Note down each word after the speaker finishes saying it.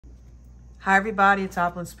Hi everybody, it's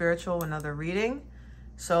OpulenceSpiritual, another reading.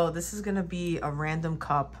 So this is going to be a random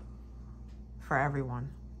cup for everyone.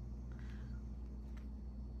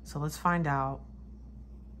 So let's find out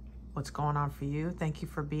what's going on for you. Thank you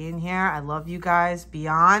for being here. I love you guys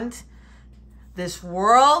beyond this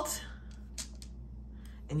world.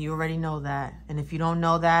 And you already know that. And if you don't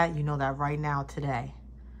know that, you know that right now, today.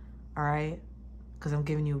 All right? Because I'm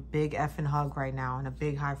giving you a big effing hug right now and a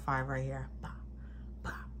big high five right here.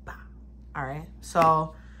 All right,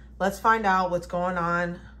 so let's find out what's going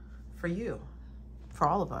on for you, for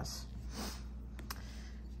all of us.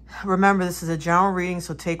 Remember, this is a general reading,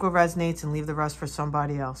 so take what resonates and leave the rest for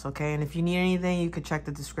somebody else, okay? And if you need anything, you could check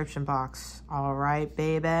the description box. All right,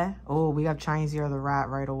 baby. Oh, we got Chinese ear of the rat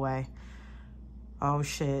right away. Oh,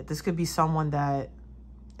 shit. This could be someone that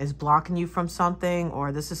is blocking you from something,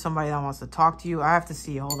 or this is somebody that wants to talk to you. I have to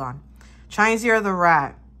see. Hold on. Chinese ear of the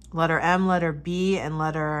rat. Letter M, letter B, and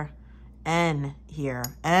letter N here.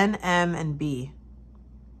 N, M, and B.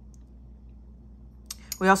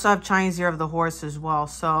 We also have Chinese ear of the horse as well.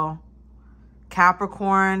 So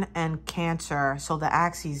Capricorn and Cancer. So the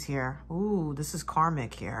axes here. Ooh, this is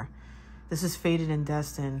karmic here. This is fated and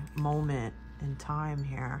destined moment in time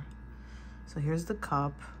here. So here's the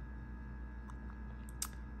cup.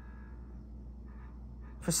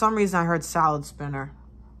 For some reason, I heard salad spinner.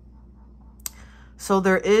 So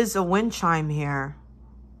there is a wind chime here.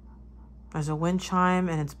 There's a wind chime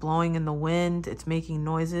and it's blowing in the wind. It's making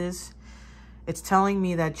noises. It's telling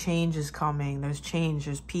me that change is coming. There's change.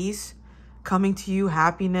 There's peace coming to you.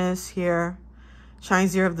 Happiness here.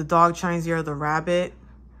 Chinese ear of the dog. Chinese ear of the rabbit.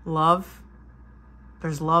 Love.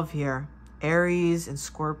 There's love here. Aries and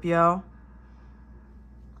Scorpio.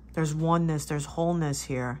 There's oneness. There's wholeness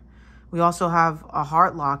here. We also have a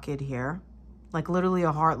heart locket here. Like literally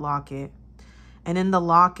a heart locket. And in the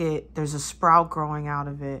locket, there's a sprout growing out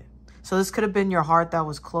of it. So this could have been your heart that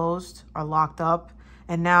was closed or locked up.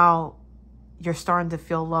 And now you're starting to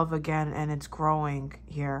feel love again and it's growing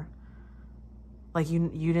here. Like you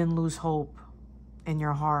didn't lose hope in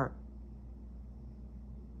your heart.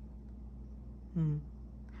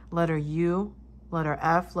 Letter U, letter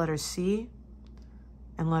F, letter C,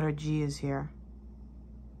 and letter G is here.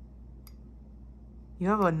 You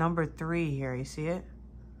have a number 3 here. You see it?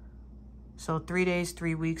 So 3 days,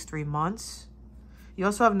 3 weeks, 3 months. You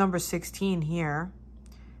also have number 16 here.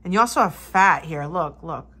 And you also have fat here.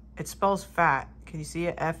 Look. It spells fat. Can you see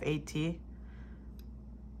it? F-A-T.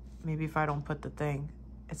 Maybe if I don't put the thing.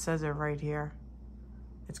 It says it right here.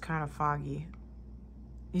 It's kind of foggy.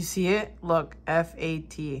 You see it? Look.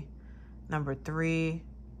 F-A-T. Number 3.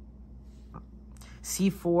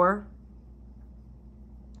 C4.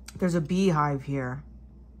 There's a beehive here.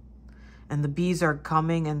 And the bees are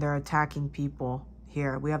coming and they're attacking people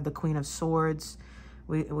here. We have the Queen of Swords.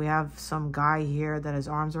 We have some guy here that his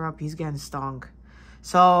arms are up. He's getting stung.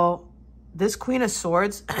 So this Queen of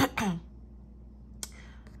Swords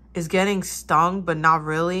is getting stung, but not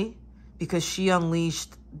really, because she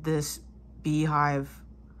unleashed this beehive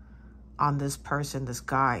on this person, this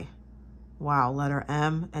guy. Wow, letter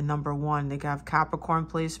M and number 1. They have Capricorn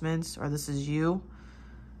placements, or this is you.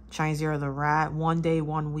 Chinese ear of the rat. 1 day,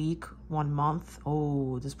 1 week, 1 month.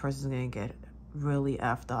 Oh, this person's going to get really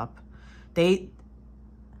effed up.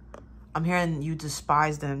 I'm hearing you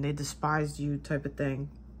despise them. They despised you type of thing.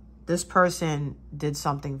 This person did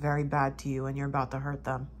something very bad to you and you're about to hurt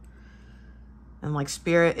them. And like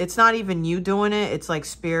spirit, it's not even you doing it. It's like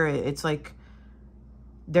spirit. It's like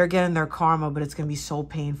they're getting their karma, but it's going to be so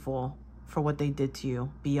painful for what they did to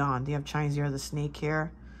you. Beyond. You have Chinese ear of the snake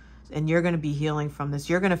here. And you're going to be healing from this.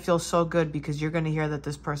 You're going to feel so good because you're going to hear that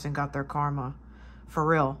this person got their karma. For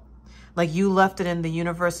real. Like you left it in the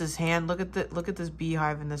universe's hand. Look at this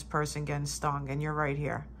beehive and this person getting stung. And you're right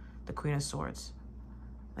here. The Queen of Swords.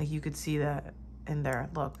 Like you could see that in there.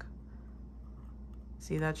 Look.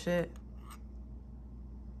 See that shit?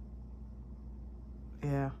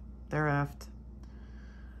 Yeah. They're effed.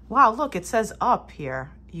 Wow, look. It says up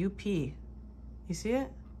here. UP. You see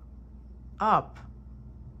it? Up.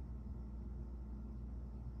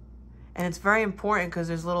 And it's very important because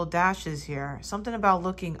there's little dashes here. Something about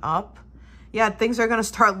looking up. Yeah, things are going to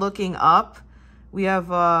start looking up. We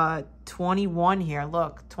have 21 here.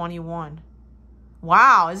 Look, 21.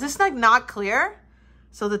 Wow, is this like not clear?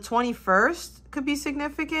 So the 21st could be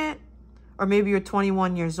significant. Or maybe you're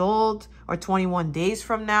 21 years old or 21 days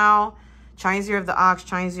from now. Chinese ear of the ox,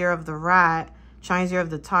 Chinese ear of the rat, Chinese ear of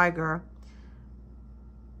the tiger.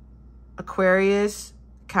 Aquarius,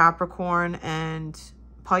 Capricorn, and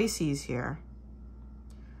Pisces here.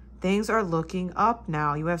 Things are looking up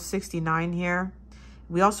now. You have 69 here.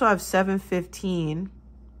 We also have 715,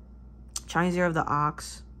 Chinese year of the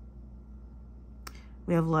ox.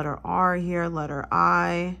 We have letter R here, letter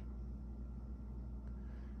I.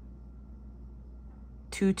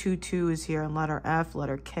 222 is here, and letter F,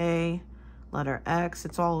 letter K, letter X.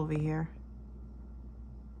 It's all over here.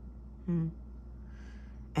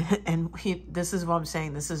 This is what I'm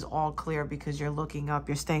saying. This is all clear because you're looking up.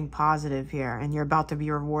 You're staying positive here, and you're about to be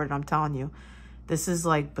rewarded. I'm telling you. This is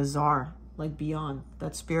like bizarre, like beyond.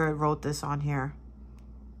 That spirit wrote this on here.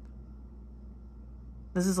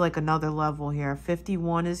 This is like another level here.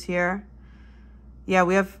 51 is here. Yeah,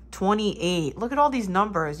 we have 28. Look at all these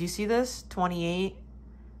numbers. You see this? 28.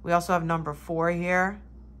 We also have number 4 here.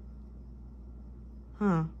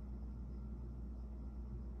 The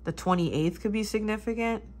 28th could be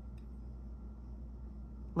significant.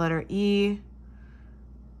 Letter E.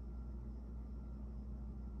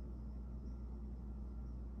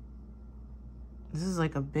 This is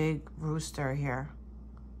like a big rooster here.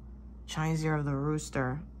 Chinese year of the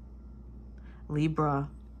rooster. Libra.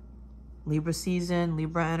 Libra season,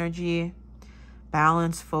 Libra energy.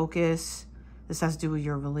 Balance, focus. This has to do with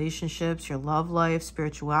your relationships, your love life,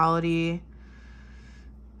 spirituality.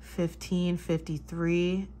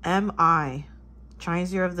 1553. MI.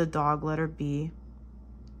 Chinese year of the dog, letter B.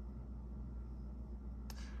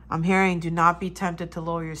 I'm hearing do not be tempted to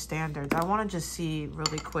lower your standards. I want to just see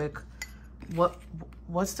really quick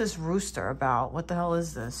what's this rooster about? What the hell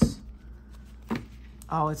is this?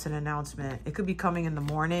 Oh, it's an announcement. It could be coming in the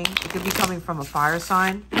morning. It could be coming from a fire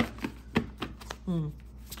sign.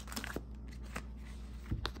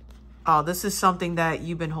 Oh, this is something that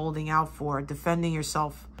you've been holding out for, defending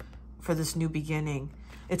yourself for this new beginning.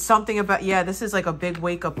 It's something about, yeah, this is like a big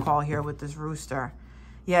wake-up call here with this rooster.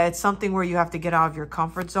 Yeah, it's something where you have to get out of your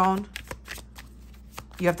comfort zone.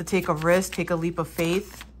 You have to take a risk, take a leap of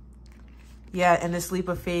faith. Yeah, and this leap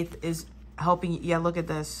of faith is helping. Yeah, look at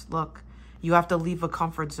this. Look, you have to leave a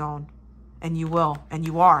comfort zone. And you will. And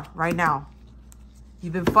you are right now.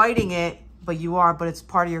 You've been fighting it, but you are. But it's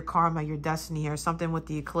part of your karma, your destiny here. Something with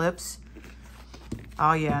the eclipse.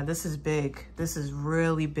 Oh, yeah, this is big. This is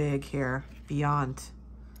really big here. Beyond.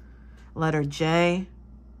 Letter J.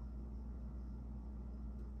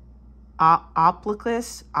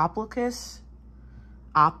 Oplicus.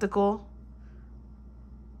 Optical.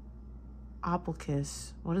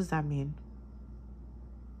 Oplicus. What does that mean?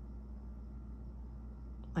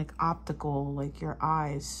 Like optical, like your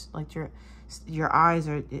eyes, like your eyes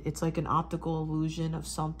are, it's like an optical illusion of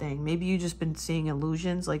something. Maybe you just been seeing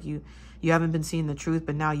illusions, like you haven't been seeing the truth,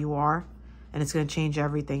 but now you are, and it's going to change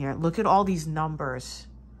everything here. Look at all these numbers.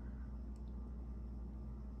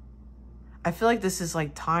 I feel like this is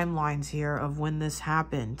like timelines here of when this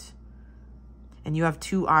happened. And you have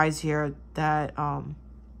 2 eyes here that,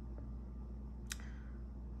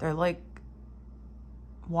 they're like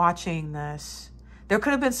watching this. There could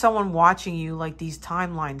have been someone watching you, like these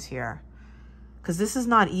timelines here. Because this is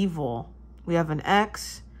not evil. We have an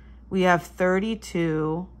X. We have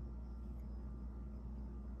 32.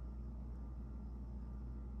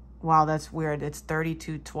 Wow, that's weird. It's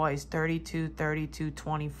 32 twice. 32, 32,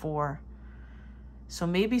 24. So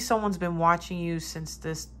maybe someone's been watching you since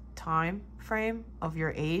this time frame of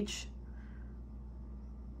your age.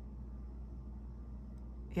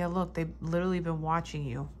 Yeah, look, they've literally been watching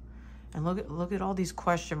you. And look at all these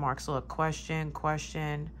question marks. Look, question,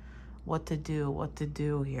 what to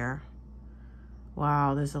do here.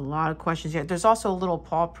 Wow, there's a lot of questions here. There's also a little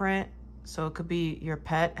paw print. So it could be your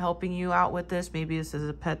pet helping you out with this. Maybe this is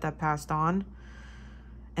a pet that passed on.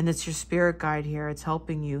 And it's your spirit guide here. It's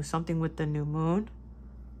helping you. Something with the new moon.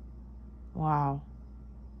 Wow.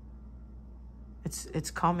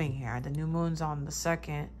 It's coming here. The new moon's on the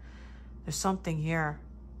 2nd. There's something here.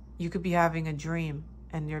 You could be having a dream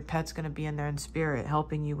and your pet's going to be in there in spirit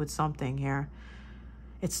helping you with something here.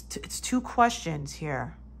 It's 2 questions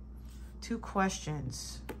here. 2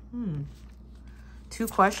 questions. 2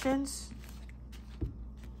 questions.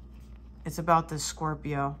 It's about this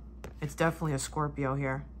Scorpio. It's definitely a Scorpio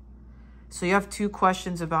here. So you have 2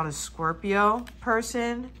 questions about a Scorpio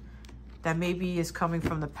person that maybe is coming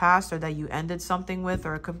from the past or that you ended something with,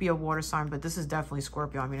 or it could be a water sign, but this is definitely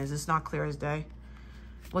Scorpio. I mean, is this not clear as day?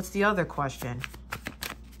 What's the other question?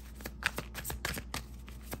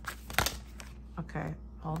 Okay,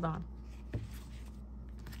 hold on.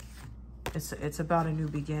 It's about a new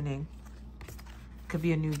beginning. Could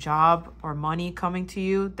be a new job or money coming to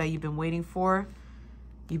you that you've been waiting for.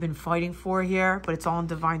 You've been fighting for here, but it's all in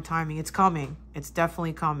divine timing. It's coming. It's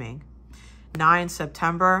definitely coming. 9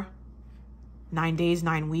 September, 9 days,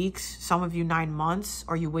 9 weeks. Some of you 9 months,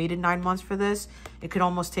 or you waited 9 months for this. It could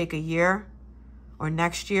almost take a year or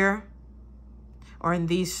next year. or in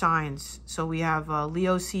these signs. So we have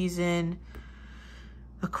Leo season,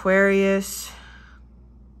 Aquarius.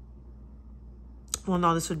 Well,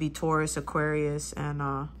 no, this would be Taurus, Aquarius,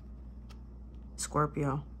 and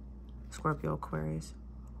Scorpio. Scorpio, Aquarius.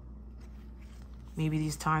 Maybe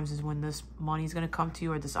these times is when this money is going to come to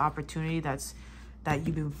you, or this opportunity that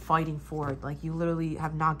you've been fighting for. Like, you literally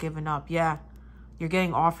have not given up. Yeah, you're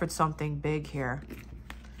getting offered something big here.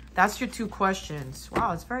 That's your 2 questions.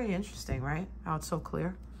 Wow, it's very interesting, right? How it's so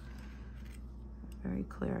clear. Very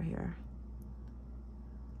clear here.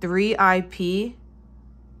 3 IP,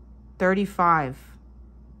 35.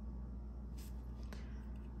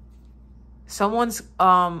 Someone's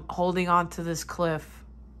holding on to this cliff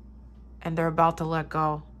and they're about to let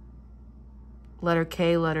go. Letter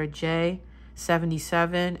K, letter J,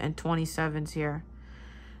 77 and 27's here.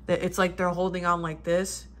 It's like they're holding on like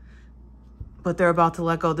this, but they're about to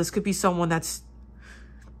let go. This could be someone that's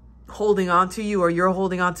holding on to you, or you're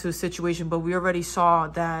holding on to a situation, but we already saw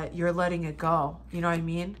that you're letting it go. You know what I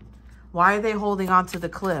mean? Why are they holding on to the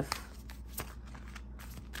cliff?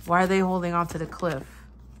 Why are they holding on to the cliff?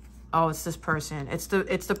 Oh, it's this person. It's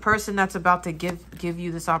the person that's about to give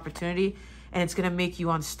you this opportunity, and it's going to make you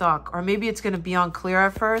unstuck. Or maybe it's going to be unclear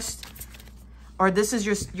at first. Or this is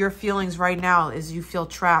your feelings right now, is you feel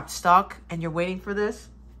trapped, stuck, and you're waiting for this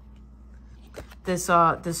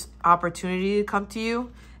opportunity to come to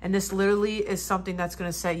you. And this literally is something that's going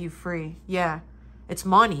to set you free. Yeah, it's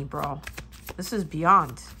money, bro. This is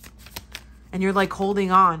beyond. And you're like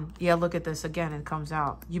holding on. Yeah, look at this. Again, it comes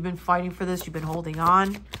out. You've been fighting for this. You've been holding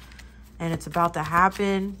on. And it's about to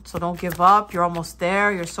happen. So don't give up. You're almost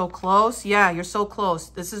there. You're so close. Yeah, you're so close.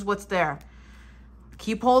 This is what's there.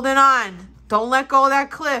 Keep holding on. Don't let go of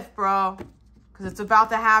that cliff, bro. Because it's about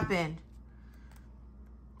to happen.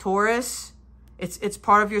 Taurus, it's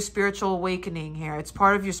part of your spiritual awakening here. It's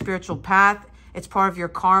part of your spiritual path. It's part of your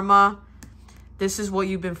karma. This is what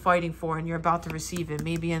you've been fighting for, and you're about to receive it.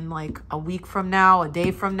 Maybe in like a week from now, a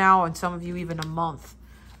day from now, and some of you even a month.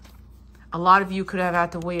 A lot of you could have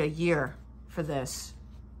had to wait a year for this.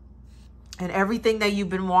 And everything that you've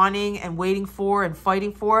been wanting and waiting for and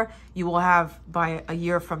fighting for, you will have by a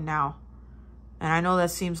year from now. And I know that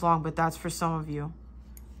seems long, but that's for some of you.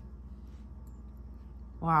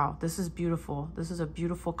 Wow, this is beautiful. This is a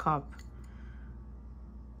beautiful cup.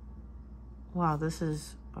 Wow, this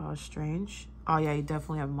is strange. Oh, yeah, you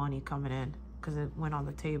definitely have money coming in because it went on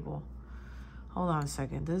the table. Hold on a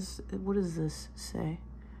second. What does this say?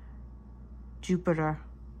 Jupiter.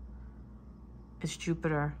 It's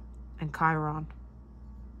Jupiter and Chiron.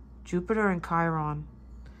 Jupiter and Chiron.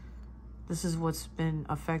 This is what's been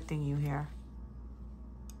affecting you here.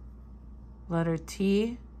 Letter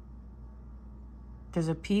T. There's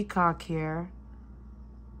a peacock here.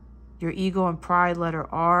 Your ego and pride, letter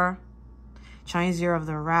R. Chinese year of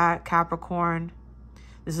the rat, Capricorn.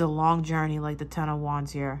 This is a long journey, like the 10 of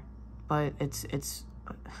Wands here. But it's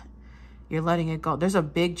you're letting it go. There's a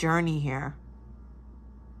big journey here.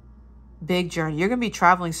 Big journey. You're going to be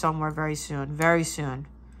traveling somewhere very soon. Very soon.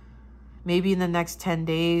 Maybe in the next 10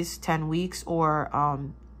 days, 10 weeks, or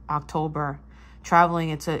October. Traveling,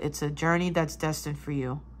 it's a journey that's destined for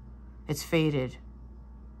you. It's fated.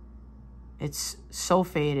 It's so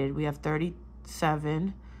fated. We have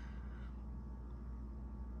 37.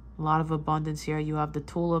 A lot of abundance here. You have the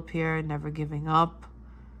tulip here, never giving up.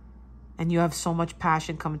 And you have so much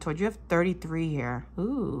passion coming towards you. You have 33 here.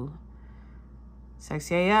 Ooh.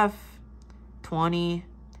 Sexy AF. 20.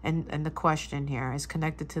 And the question here is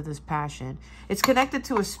connected to this passion. It's connected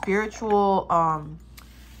to a spiritual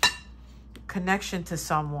connection to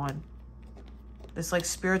someone. This like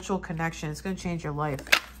spiritual connection. It's going to change your life.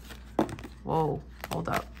 Whoa. Hold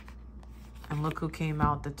up. And look who came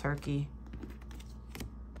out, the turkey.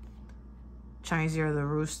 Chinese year of the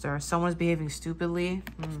rooster. Someone's behaving stupidly.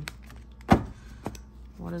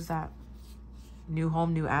 What is that? New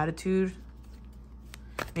home, new attitude.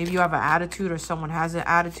 Maybe you have an attitude, or someone has an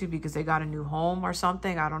attitude because they got a new home or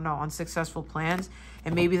something. I don't know. Unsuccessful plans.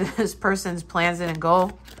 And maybe this person's plans didn't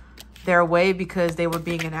go their way because they were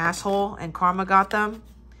being an asshole and karma got them.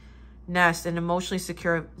 Nest, an emotionally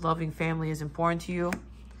secure, loving family is important to you.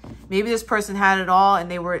 Maybe this person had it all and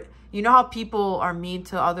they were... You know how people are mean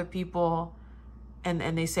to other people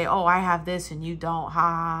and they say, oh, I have this and you don't. Ha,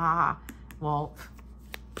 ha, ha. Well,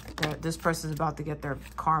 this person's about to get their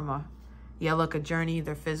karma. Yeah, look, a journey,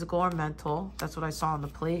 either physical or mental. That's what I saw on the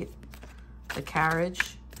plate. The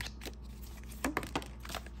carriage.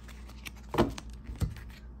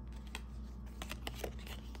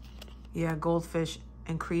 Yeah, goldfish,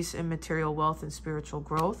 increase in material wealth and spiritual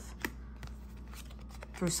growth.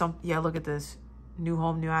 Through some, yeah, look at this. New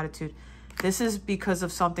home, new attitude. This is because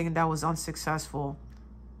of something that was unsuccessful.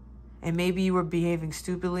 And maybe you were behaving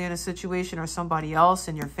stupidly in a situation, or somebody else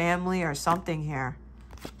in your family or something here.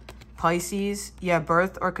 Pisces, yeah,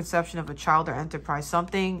 birth or conception of a child or enterprise.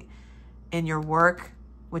 Something in your work,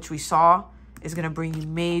 which we saw, is going to bring you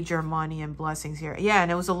major money and blessings here. Yeah, and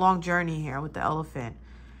it was a long journey here with the elephant.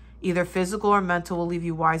 Either physical or mental will leave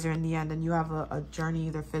you wiser in the end. And you have a journey,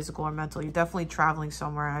 either physical or mental. You're definitely traveling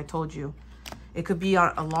somewhere, I told you. It could be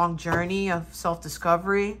a long journey of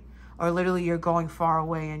self-discovery, or literally you're going far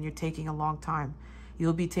away and you're taking a long time.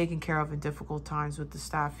 You'll be taken care of in difficult times with the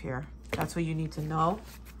staff here. That's what you need to know.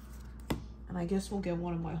 And I guess we'll get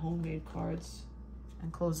one of my homemade cards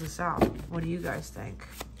and close this out. What do you guys think?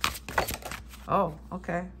 Oh,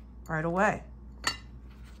 okay. Right away.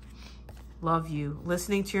 Love you.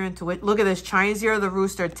 Listening to your intuition. Look at this. Chinese Year of the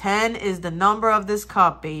Rooster. 10 is the number of this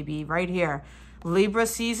cup, baby. Right here. Libra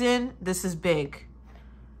season. This is big.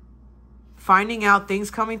 Finding out, things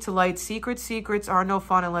coming to light. Secrets are no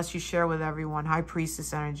fun unless you share with everyone. High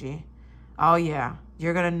Priestess energy. Oh, yeah.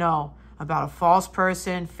 You're going to know about a false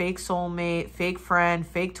person, fake soulmate, fake friend,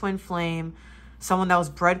 fake twin flame, someone that was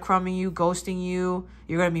breadcrumbing you, ghosting you.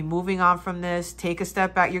 You're going to be moving on from this. Take a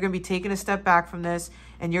step back. You're going to be taking a step back from this.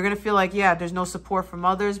 And you're going to feel like, yeah, there's no support from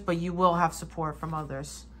others, but you will have support from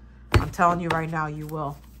others. I'm telling you right now, you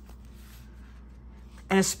will.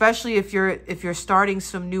 And especially if you're starting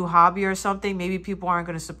some new hobby or something, maybe people aren't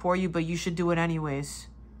going to support you, but you should do it anyways.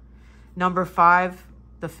 Number 5,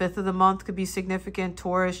 the 5th of the month could be significant.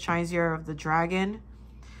 Taurus, Chinese Year of the Dragon.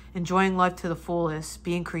 Enjoying life to the fullest.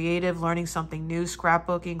 Being creative, learning something new,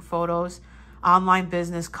 scrapbooking, photos, online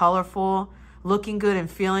business, colorful, looking good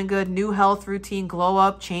and feeling good, new health routine, glow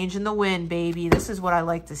up, change in the wind, baby. This is what I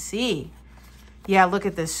like to see. Yeah, look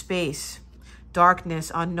at this space.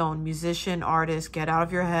 Darkness, unknown, musician, artist, get out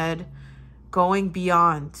of your head, going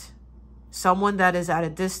beyond. Someone that is at a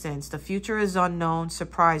distance. The future is unknown.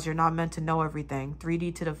 Surprise, you're not meant to know everything.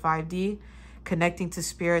 3D to the 5D. Connecting to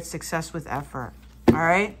spirit, success with effort. All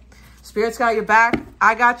right? Spirit's got your back.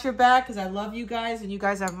 I got your back because I love you guys and you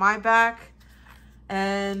guys have my back.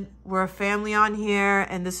 And we're a family on here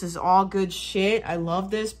and this is all good shit. I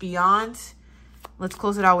love this. Beyond. Let's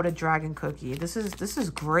close it out with a dragon cookie. This is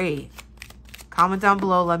great. Comment down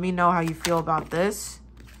below. Let me know how you feel about this.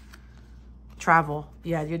 Travel.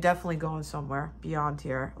 Yeah, you're definitely going somewhere beyond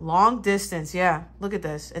here. Long distance. Yeah, look at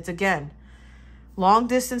this. It's again. Long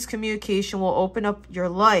distance communication will open up your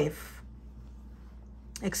life.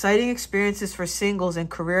 Exciting experiences for singles and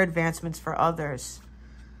career advancements for others.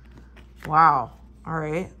 Wow. All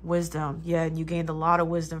right. Wisdom. Yeah, and you gained a lot of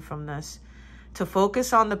wisdom from this. To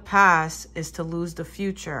focus on the past is to lose the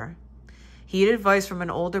future. Heed advice from an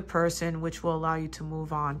older person, which will allow you to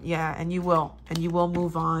move on. Yeah, and you will. And you will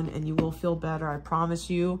move on and you will feel better. I promise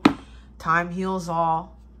you. Time heals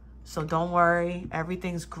all. So don't worry.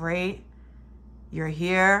 Everything's great. You're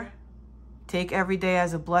here. Take every day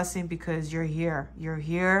as a blessing because you're here. You're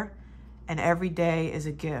here and every day is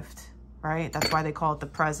a gift, right? That's why they call it the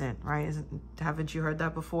present, right? Haven't you heard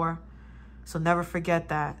that before? So never forget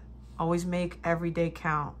that. Always make every day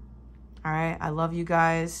count. All right? I love you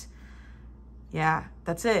guys. Yeah,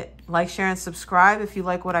 that's it. Like, share, and subscribe if you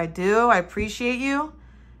like what I do. I appreciate you.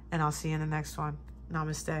 And I'll see you in the next one.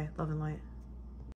 Namaste. Love and light.